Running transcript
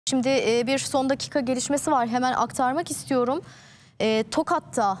Şimdi bir son dakika gelişmesi var. Hemen aktarmak istiyorum.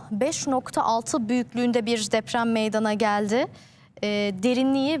 Tokat'ta 5.6 büyüklüğünde bir deprem meydana geldi.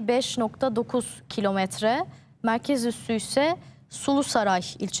 Derinliği 5.9 kilometre. Merkez üssü ise Sulusaray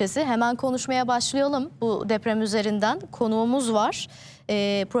ilçesi. Hemen konuşmaya başlayalım bu deprem üzerinden. Konuğumuz var.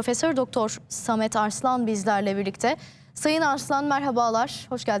 Profesör Doktor Samet Arslan bizlerle birlikte. Sayın Arslan merhabalar.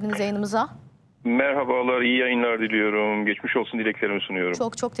 Hoş geldiniz yayınımıza. Merhabalar, iyi yayınlar diliyorum. Geçmiş olsun dileklerimi sunuyorum.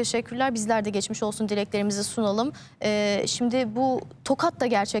 Çok çok teşekkürler. Bizler de geçmiş olsun dileklerimizi sunalım. Şimdi bu Tokat'ta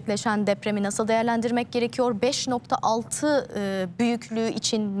gerçekleşen depremi nasıl değerlendirmek gerekiyor? 5.6 büyüklüğü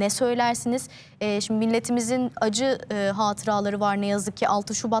için ne söylersiniz? Şimdi milletimizin acı hatıraları var ne yazık ki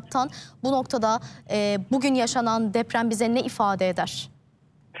 6 Şubat'tan. Bu noktada bugün yaşanan deprem bize ne ifade eder?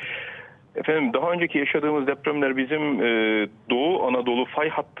 Efendim daha önceki yaşadığımız depremler bizim Doğu Anadolu fay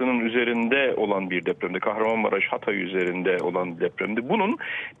hattının üzerinde olan bir depremdi. Kahramanmaraş, Hatay üzerinde olan depremdi. Bunun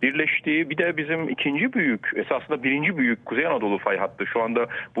birleştiği bir de bizim ikinci büyük, esasında birinci büyük Kuzey Anadolu fay hattı. Şu anda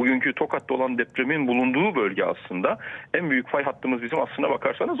bugünkü Tokat'ta olan depremin bulunduğu bölge aslında. En büyük fay hattımız bizim aslına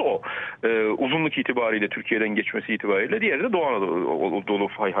bakarsanız o. Uzunluk itibariyle Türkiye'den geçmesi itibariyle diğeri de Doğu Anadolu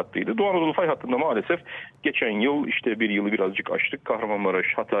fay hattıydı. Doğu Anadolu fay hattında maalesef geçen yıl işte bir yılı birazcık aştık. Kahramanmaraş,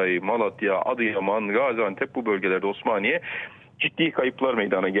 Hatay, Malatya, Adıyaman, Gaziantep bu bölgelerde Osmaniye ciddi kayıplar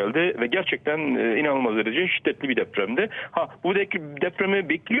meydana geldi ve gerçekten inanılmaz derece şiddetli bir depremdi. Bu depremi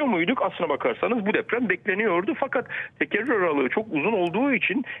bekliyor muyduk? Aslına bakarsanız bu deprem bekleniyordu fakat tekerrür aralığı çok uzun olduğu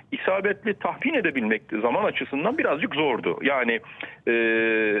için isabetli tahmin edebilmek zaman açısından birazcık zordu. Yani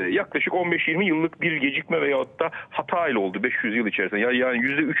yaklaşık 15-20 yıllık bir gecikme veyahut da hatayla oldu 500 yıl içerisinde. Yani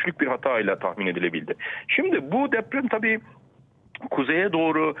 %3'lük bir hatayla tahmin edilebildi. Şimdi bu deprem tabii kuzeye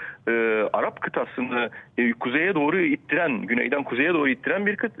doğru Arap kıtasını kuzeye doğru ittiren, güneyden kuzeye doğru ittiren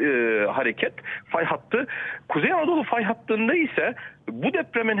bir hareket, fay hattı. Kuzey Anadolu fay hattında ise bu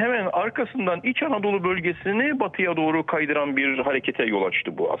depremin hemen arkasından İç Anadolu bölgesini batıya doğru kaydıran bir harekete yol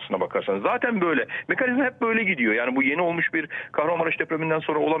açtı bu aslına bakarsanız. Zaten böyle. Mekanizma hep böyle gidiyor. Yani bu yeni olmuş bir Kahramanmaraş depreminden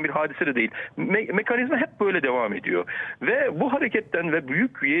sonra olan bir hadise de değil. Mekanizma hep böyle devam ediyor. Ve bu hareketten ve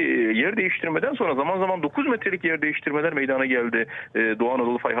büyük yer değiştirmeden sonra zaman zaman 9 metrelik yer değiştirmeler meydana geldi. Doğu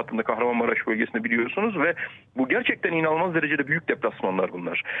Anadolu fay hattında Kahramanmaraş bölgesinde biliyorsunuz ve bu gerçekten inanılmaz derecede büyük deplasmanlar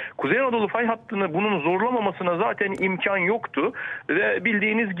bunlar. Kuzey Anadolu fay hattını bunun zorlamamasına zaten imkan yoktu. Ve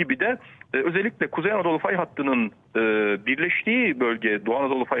bildiğiniz gibi de özellikle Kuzey Anadolu fay hattının birleştiği bölge Doğu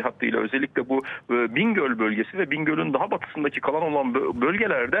Anadolu fay hattıyla özellikle bu Bingöl bölgesi ve Bingöl'ün daha batısındaki kalan olan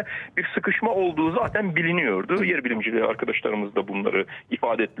bölgelerde bir sıkışma olduğu zaten biliniyordu. Yer bilimcileri arkadaşlarımız da bunları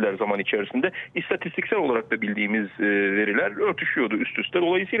ifade ettiler zaman içerisinde. İstatistiksel olarak da bildiğimiz veriler örtüşüyordu üst üste.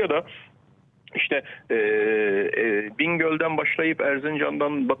 Dolayısıyla da İşte Bingöl'den başlayıp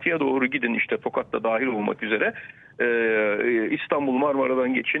Erzincan'dan batıya doğru gidin işte Tokat'ta dahil olmak üzere İstanbul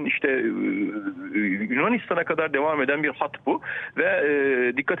Marmara'dan geçin işte Yunanistan'a kadar devam eden bir hat bu ve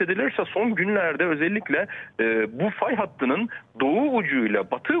dikkat edilirse son günlerde özellikle bu fay hattının doğu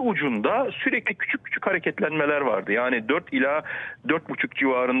ucuyla batı ucunda sürekli küçük küçük hareketlenmeler vardı. Yani 4 ila 4,5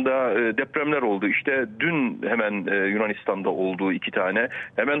 civarında depremler oldu. İşte dün hemen Yunanistan'da olduğu 2 tane.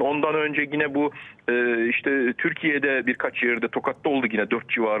 Hemen ondan önce yine bu işte Türkiye'de birkaç yerde Tokat'ta oldu yine 4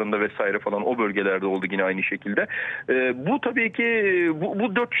 civarında vesaire falan o bölgelerde oldu yine aynı şekilde. Bu tabii ki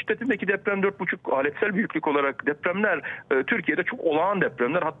bu 4 şiddetindeki deprem 4,5 aletsel büyüklük olarak depremler Türkiye'de çok olağan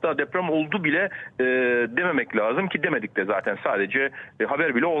depremler. Hatta deprem oldu bile dememek lazım ki demedik de zaten sadece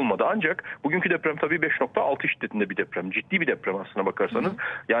haber bile olmadı. Ancak bugünkü deprem tabii 5.6 şiddetinde bir deprem. Ciddi bir deprem aslına bakarsanız.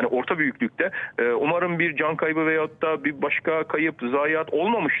 Yani orta büyüklükte. Umarım bir can kaybı veyahut da bir başka kayıp, zayiat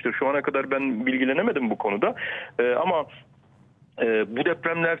olmamıştır. Şu ana kadar ben bilgilenemedim bu konuda. Ama bu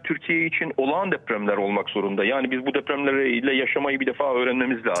depremler Türkiye için olağan depremler olmak zorunda. Yani biz bu depremlerle yaşamayı bir defa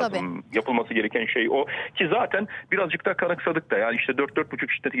öğrenmemiz lazım. Tabii. Yapılması gereken şey o. Ki zaten birazcık da kanıksadık da. Yani işte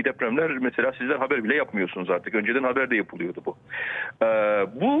 4-4,5 şiddetli depremler mesela sizler haber bile yapmıyorsunuz artık. Önceden haber de yapılıyordu bu.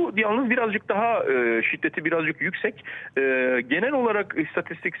 Bu yalnız birazcık daha şiddeti birazcık yüksek. Genel olarak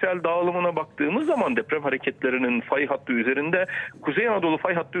istatistiksel dağılımına baktığımız zaman deprem hareketlerinin fay hattı üzerinde Kuzey Anadolu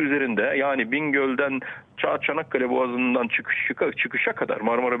fay hattı üzerinde yani Bingöl'den Çanakkale Boğazı'ndan çıkışa kadar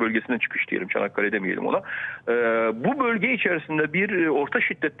Marmara bölgesinden çıkış diyelim Çanakkale demeyelim ona. Bu bölge içerisinde bir orta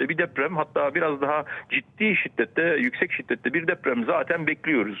şiddette bir deprem hatta biraz daha ciddi şiddette yüksek şiddette bir deprem zaten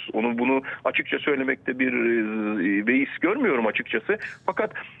bekliyoruz. Bunu açıkça söylemekte bir beis görmüyorum açıkçası.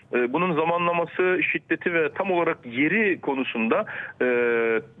 Fakat bunun zamanlaması, şiddeti ve tam olarak yeri konusunda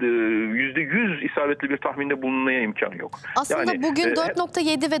 %100 isabetli bir tahminde bulunmaya imkan yok. Aslında yani, bugün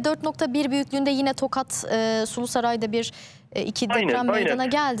 4.7 ve 4.1 büyüklüğünde yine Tokat Sulusaray'da iki deprem meydana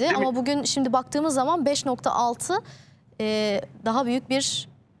geldi. Ama bugün şimdi baktığımız zaman 5.6 daha büyük bir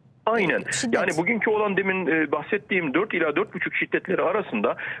Aynen. şiddet. Yani bugünkü olan demin bahsettiğim 4 ila 4,5 şiddetleri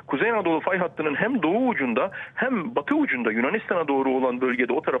arasında Kuzey Anadolu fay hattının hem doğu ucunda hem batı ucunda Yunanistan'a doğru olan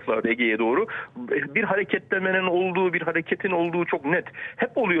bölgede, o taraflarda Ege'ye doğru bir hareketlenmenin olduğu, bir hareketin olduğu çok net.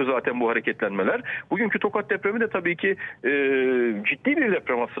 Hep oluyor zaten bu hareketlenmeler. Bugünkü Tokat depremi de tabii ki ciddi bir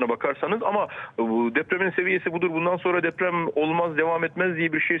deprem aslına bakarsanız, ama bu depremin seviyesi budur, bundan sonra deprem olmaz, devam etmez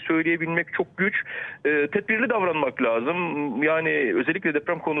diye bir şey söyleyebilmek çok güç. Tedbirli davranmak lazım. Yani özellikle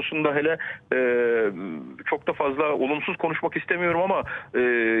deprem konusunda hele çok da fazla olumsuz konuşmak istemiyorum ama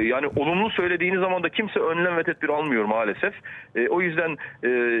yani olumlu söylediğiniz zaman da kimse önlem ve tedbir almıyor maalesef. O yüzden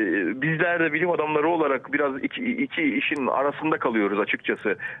bizler de bilim adamları olarak biraz iki işin arasında kalıyoruz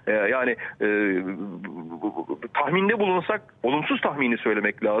açıkçası. Yani tahminde bulunsak olumsuz tahmini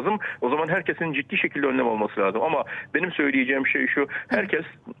söylemek lazım. O zaman herkesin ciddi şekilde önlem alması lazım. Ama benim söyleyeceğim şey şu: herkes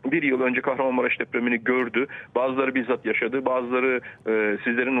bir yıl önce Kahramanmaraş depremini gördü. Bazıları bizzat yaşadı. Bazıları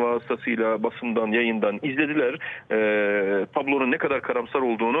sizlerin vasıtasıyla basından, yayından izlediler. Tablonun ne kadar karamsar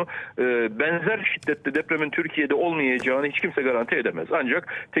olduğunu. Benzer şiddetli depremin Türkiye'de olmayacağını hiç kimse garanti edemez.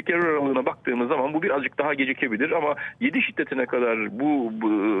 Ancak tekerrür aralığına baktığımız zaman bu birazcık daha gecikebilir ama 7 şiddetine kadar bu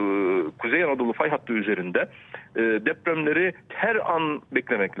Kuzey Anadolu fay hattı üzerinde depremleri her an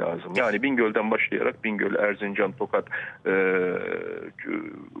beklemek lazım. Yani Bingöl'den başlayarak Bingöl, Erzincan, Tokat,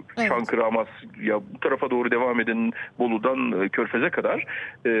 Çankırı, Amasya, bu tarafa doğru devam eden Bolu'dan Körfez'e kadar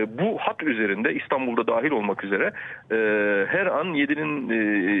bu hat üzerinde, İstanbul'da dahil olmak üzere her an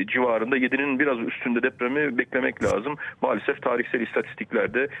 7'nin civarında, 7'nin biraz üstünde depremi beklemek lazım. Maalesef tarihsel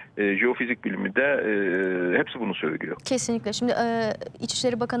istatistiklerde, jeofizik biliminde hepsi bunu söylüyor. Kesinlikle. Şimdi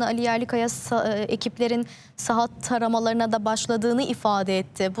İçişleri Bakanı Ali Yerlikaya ekiplerin saha taramalarına da başladığını ifade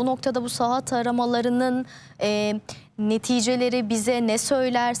etti. Bu noktada bu saha taramalarının neticeleri bize ne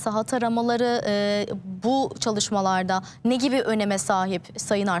söyler? Saha taramaları bu çalışmalarda ne gibi öneme sahip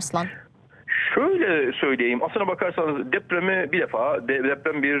Sayın Arslan? Şöyle söyleyeyim, aslına bakarsanız depremi bir defa,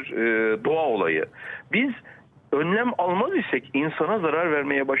 deprem bir doğa olayı. Biz önlem almaz isek, insana zarar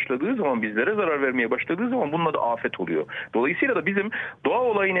vermeye başladığı zaman, bizlere zarar vermeye başladığı zaman bunun adı afet oluyor. Dolayısıyla da bizim doğa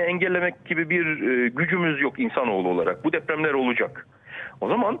olayını engellemek gibi bir gücümüz yok insanoğlu olarak. Bu depremler olacak. O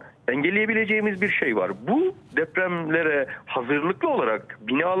zaman engelleyebileceğimiz bir şey var. Bu depremlere hazırlıklı olarak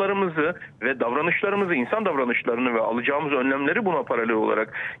binalarımızı ve davranışlarımızı, insan davranışlarını ve alacağımız önlemleri buna paralel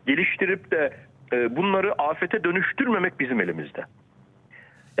olarak geliştirip de bunları afete dönüştürmemek bizim elimizde.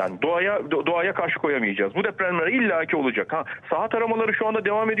 Yani doğaya karşı koyamayacağız. Bu depremler illaki olacak. Saha taramaları şu anda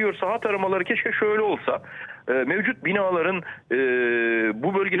devam ediyor. Saha taramaları keşke şöyle olsa. Mevcut binaların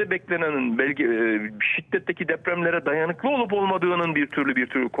bu bölgede beklenen şiddetteki depremlere dayanıklı olup olmadığının bir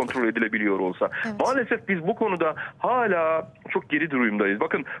türlü kontrol edilebiliyor olsa. Evet. Maalesef biz bu konuda hala çok geri durumdayız.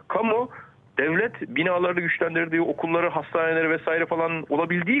 Bakın, kamu, devlet binalarını güçlendirdiği, okulları, hastaneleri vesaire falan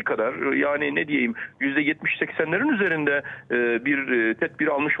olabildiği kadar, yani ne diyeyim, %70-80'lerin üzerinde bir tedbir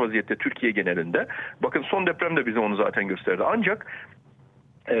almış vaziyette Türkiye genelinde. Bakın, son deprem de bize onu zaten gösterdi. Ancak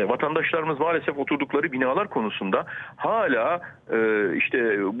vatandaşlarımız maalesef oturdukları binalar konusunda hala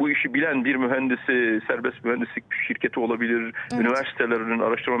işte bu işi bilen bir mühendisi, serbest mühendislik şirketi olabilir, evet, üniversitelerinin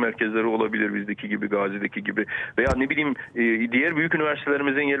araştırma merkezleri olabilir, bizdeki gibi, Gazi'deki gibi, veya ne bileyim diğer büyük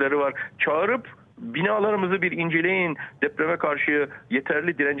üniversitelerimizin yerleri var. Çağırıp binalarımızı bir inceleyin, depreme karşı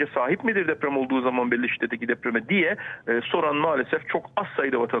yeterli dirence sahip midir deprem olduğu zaman, belli şiddetteki depreme diye soran maalesef çok az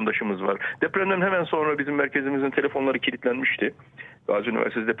sayıda vatandaşımız var. Depremden hemen sonra bizim merkezimizin telefonları kilitlenmişti. Gazi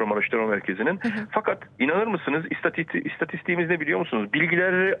Üniversitesi Deprem Araştırma Merkezi'nin. Fakat inanır mısınız, istatistiğimiz ne biliyor musunuz?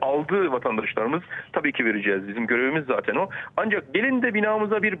 Bilgileri aldığı vatandaşlarımız, tabii ki vereceğiz. Bizim görevimiz zaten o. Ancak gelin de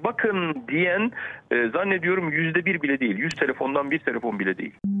binamıza bir bakın diyen zannediyorum %1 bile değil. 100 telefondan 1 telefon bile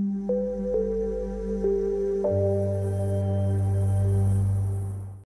değil.